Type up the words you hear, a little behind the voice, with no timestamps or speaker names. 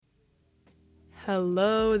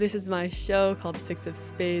Hello, this is my show called Six of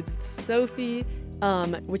Spades with Sophie,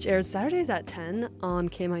 which airs Saturdays at 10 on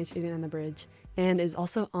KMIH 89 on the Bridge, and is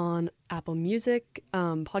also on Apple Music,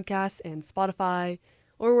 podcasts, and Spotify,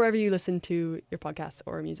 or wherever you listen to your podcasts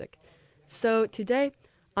or music. So today,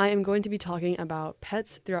 I am going to be talking about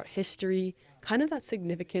pets throughout history, kind of that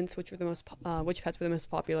significance, which pets were the most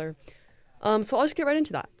popular. So I'll just get right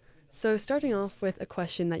into that. So starting off with a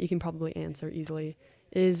question that you can probably answer easily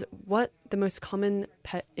is what the most common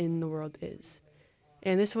pet in the world is.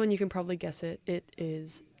 And this one, you can probably guess it. It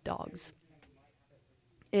is dogs.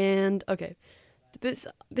 And okay, this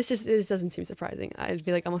doesn't seem surprising. I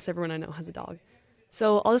feel like almost everyone I know has a dog.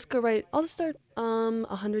 So I'll just start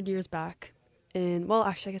 100 years back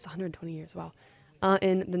actually I guess 120 years, wow.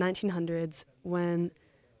 In the 1900s, when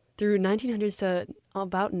through 1900s to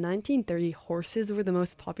about 1930, horses were the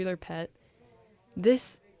most popular pet.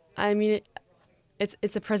 It's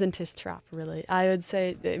a presentist trap, really. I would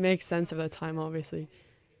say it makes sense of the time, obviously.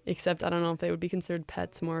 Except I don't know if they would be considered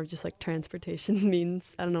pets, more of just like transportation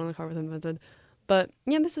means. I don't know when the car was invented, but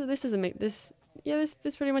yeah, this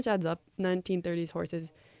pretty much adds up. 1930s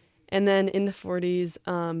horses, and then in the 40s,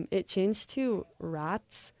 it changed to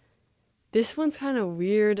rats. This one's kind of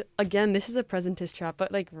weird. Again, this is a presentist trap,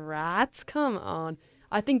 but like rats, come on.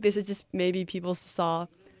 I think this is just maybe people saw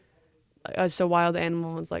as a wild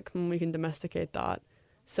animal and was like, we can domesticate that.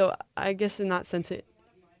 So I guess in that sense it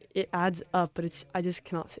adds up, but it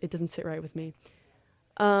doesn't sit right with me.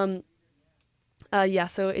 So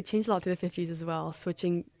it changed a lot through the 50s as well,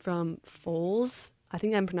 switching from foals, I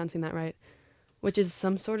think I'm pronouncing that right, which is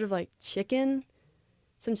some sort of like chicken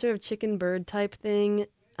bird type thing,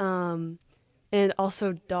 and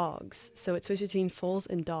also dogs. So it switched between foals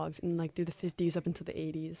and dogs in like through the 50s up until the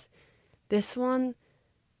 80s. This one,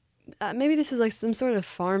 maybe this was like some sort of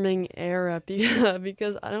farming era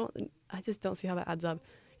because I just don't see how that adds up.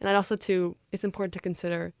 And I'd also too, it's important to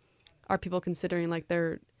consider, are people considering like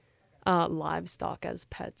their livestock as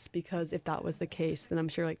pets? Because if that was the case, then I'm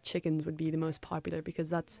sure like chickens would be the most popular because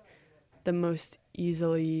that's the most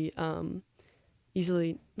easily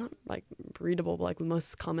not like breedable, but like the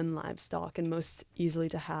most common livestock and most easily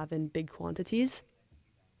to have in big quantities.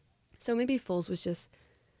 So maybe foals was just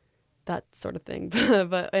that sort of thing.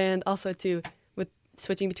 And also too, with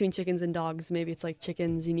switching between chickens and dogs, maybe it's like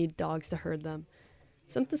chickens, you need dogs to herd them.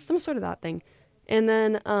 Some sort of that thing. And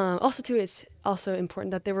then also too, it's also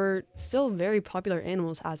important that they were still very popular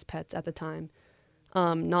animals as pets at the time.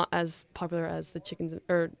 Not as popular as the chickens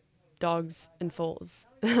or dogs and foals,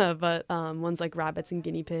 but ones like rabbits and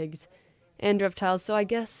guinea pigs and reptiles. So I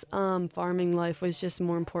guess farming life was just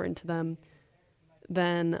more important to them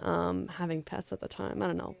than having pets at the time. I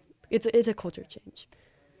don't know. It's a culture change.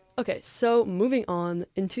 Okay, so moving on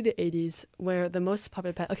into the 80s, where the most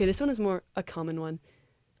popular pet... Okay, this one is more a common one.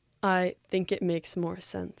 I think it makes more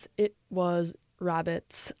sense. It was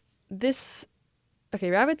rabbits.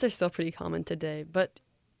 Rabbits are still pretty common today, but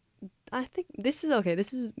I think this is okay.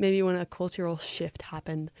 This is maybe when a cultural shift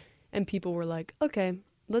happened and people were like, okay,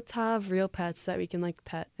 let's have real pets that we can like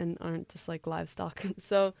pet and aren't just like livestock.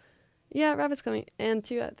 So yeah, rabbits coming. And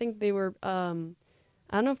two, I think they were, I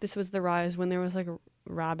don't know if this was the rise when there was like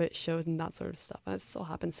rabbit shows and that sort of stuff. And it still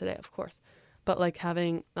happens today, of course. But like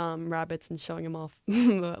having rabbits and showing them off,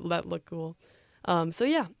 that look cool. So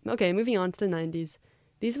yeah, okay, moving on to the 90s.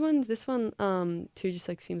 This one too just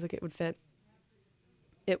like seems like it would fit.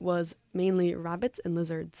 It was mainly rabbits and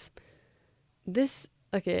lizards.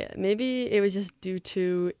 Maybe it was just due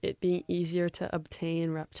to it being easier to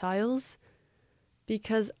obtain reptiles,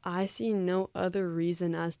 because I see no other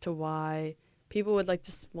reason as to why people would like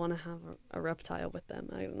just want to have a reptile with them.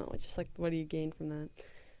 I don't know. It's just like, what do you gain from that?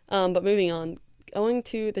 But moving on, going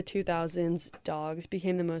to the 2000s, dogs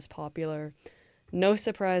became the most popular. No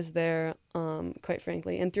surprise there, quite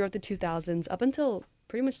frankly. And throughout the 2000s, up until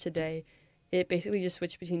pretty much today, it basically just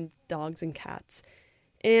switched between dogs and cats.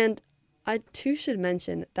 And I too should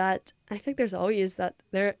mention that I think there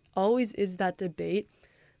always is that debate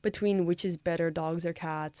between which is better, dogs or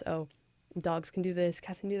cats. Oh, dogs can do this,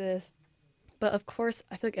 cats can do this. But of course,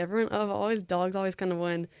 I feel like dogs always kind of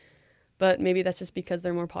win. But maybe that's just because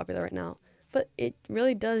they're more popular right now. But it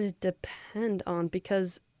really does depend on,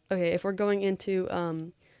 because, okay, if we're going into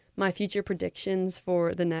my future predictions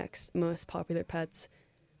for the next most popular pets,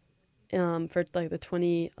 for like the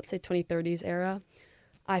 2030s era,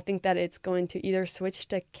 I think that it's going to either switch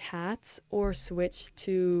to cats or switch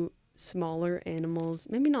to smaller animals.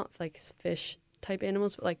 Maybe not like fish type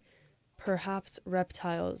animals, but like perhaps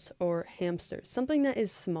reptiles or hamsters. Something that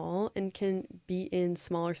is small and can be in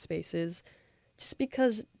smaller spaces just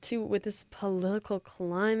because, too, with this political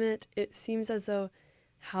climate, it seems as though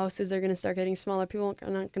houses are going to start getting smaller. People are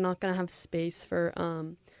not going to have space for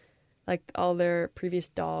like all their previous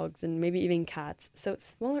dogs and maybe even cats. So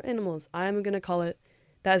smaller animals, I'm going to call it,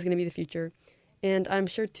 that is going to be the future. And I'm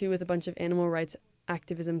sure too, with a bunch of animal rights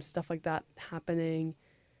activism, stuff like that happening,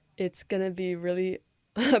 it's going to be really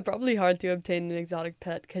probably hard to obtain an exotic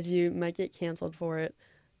pet because you might get canceled for it.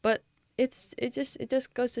 But it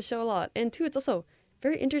just goes to show a lot. And two, it's also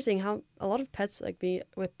very interesting how a lot of pets, like me,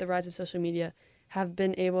 with the rise of social media, have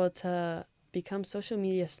been able to become social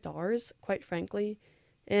media stars, quite frankly,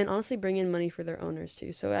 and honestly bring in money for their owners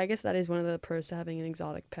too. So I guess that is one of the pros to having an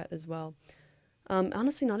exotic pet as well.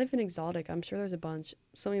 Honestly, not even exotic. I'm sure there's a bunch.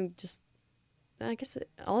 Something just, I guess,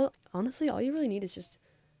 all you really need is just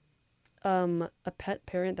a pet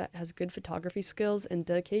parent that has good photography skills and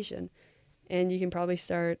dedication. And you can probably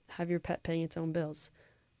have your pet paying its own bills.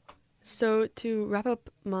 So to wrap up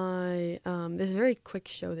my this very quick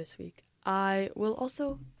show this week, I will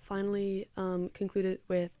also finally conclude it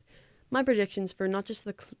with my predictions for not just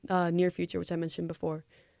the near future, which I mentioned before,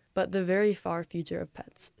 but the very far future of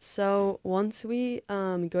pets. So once we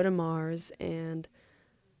go to Mars, and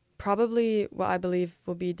probably what I believe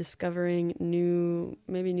will be discovering new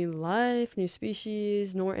life, new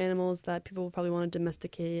species, more animals that people will probably want to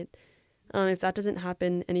domesticate. If that doesn't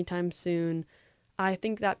happen anytime soon, I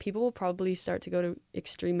think that people will probably start to go to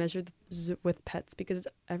extreme measures with pets because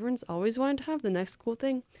everyone's always wanted to have the next cool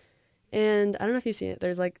thing. And I don't know if you've seen it.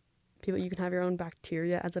 There's like people, you can have your own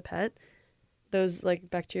bacteria as a pet. Those like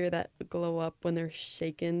bacteria that glow up when they're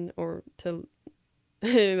shaken or to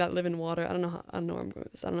that live in water. I don't know where I'm going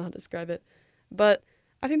with this. I don't know how to describe it. But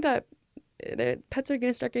I think that pets are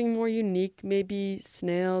going to start getting more unique. Maybe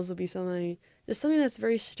snails will be something that's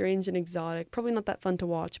very strange and exotic. Probably not that fun to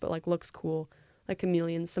watch, but like looks cool. Like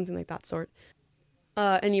chameleons, something like that sort.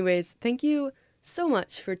 Anyways, thank you so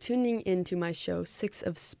much for tuning into my show, 6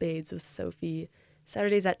 of Spades with Sophie.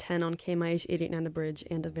 Saturdays at 10 on KMIH 889 The Bridge,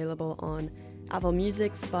 and available on Apple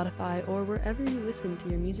Music, Spotify, or wherever you listen to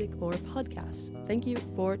your music or podcasts. Thank you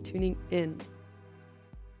for tuning in.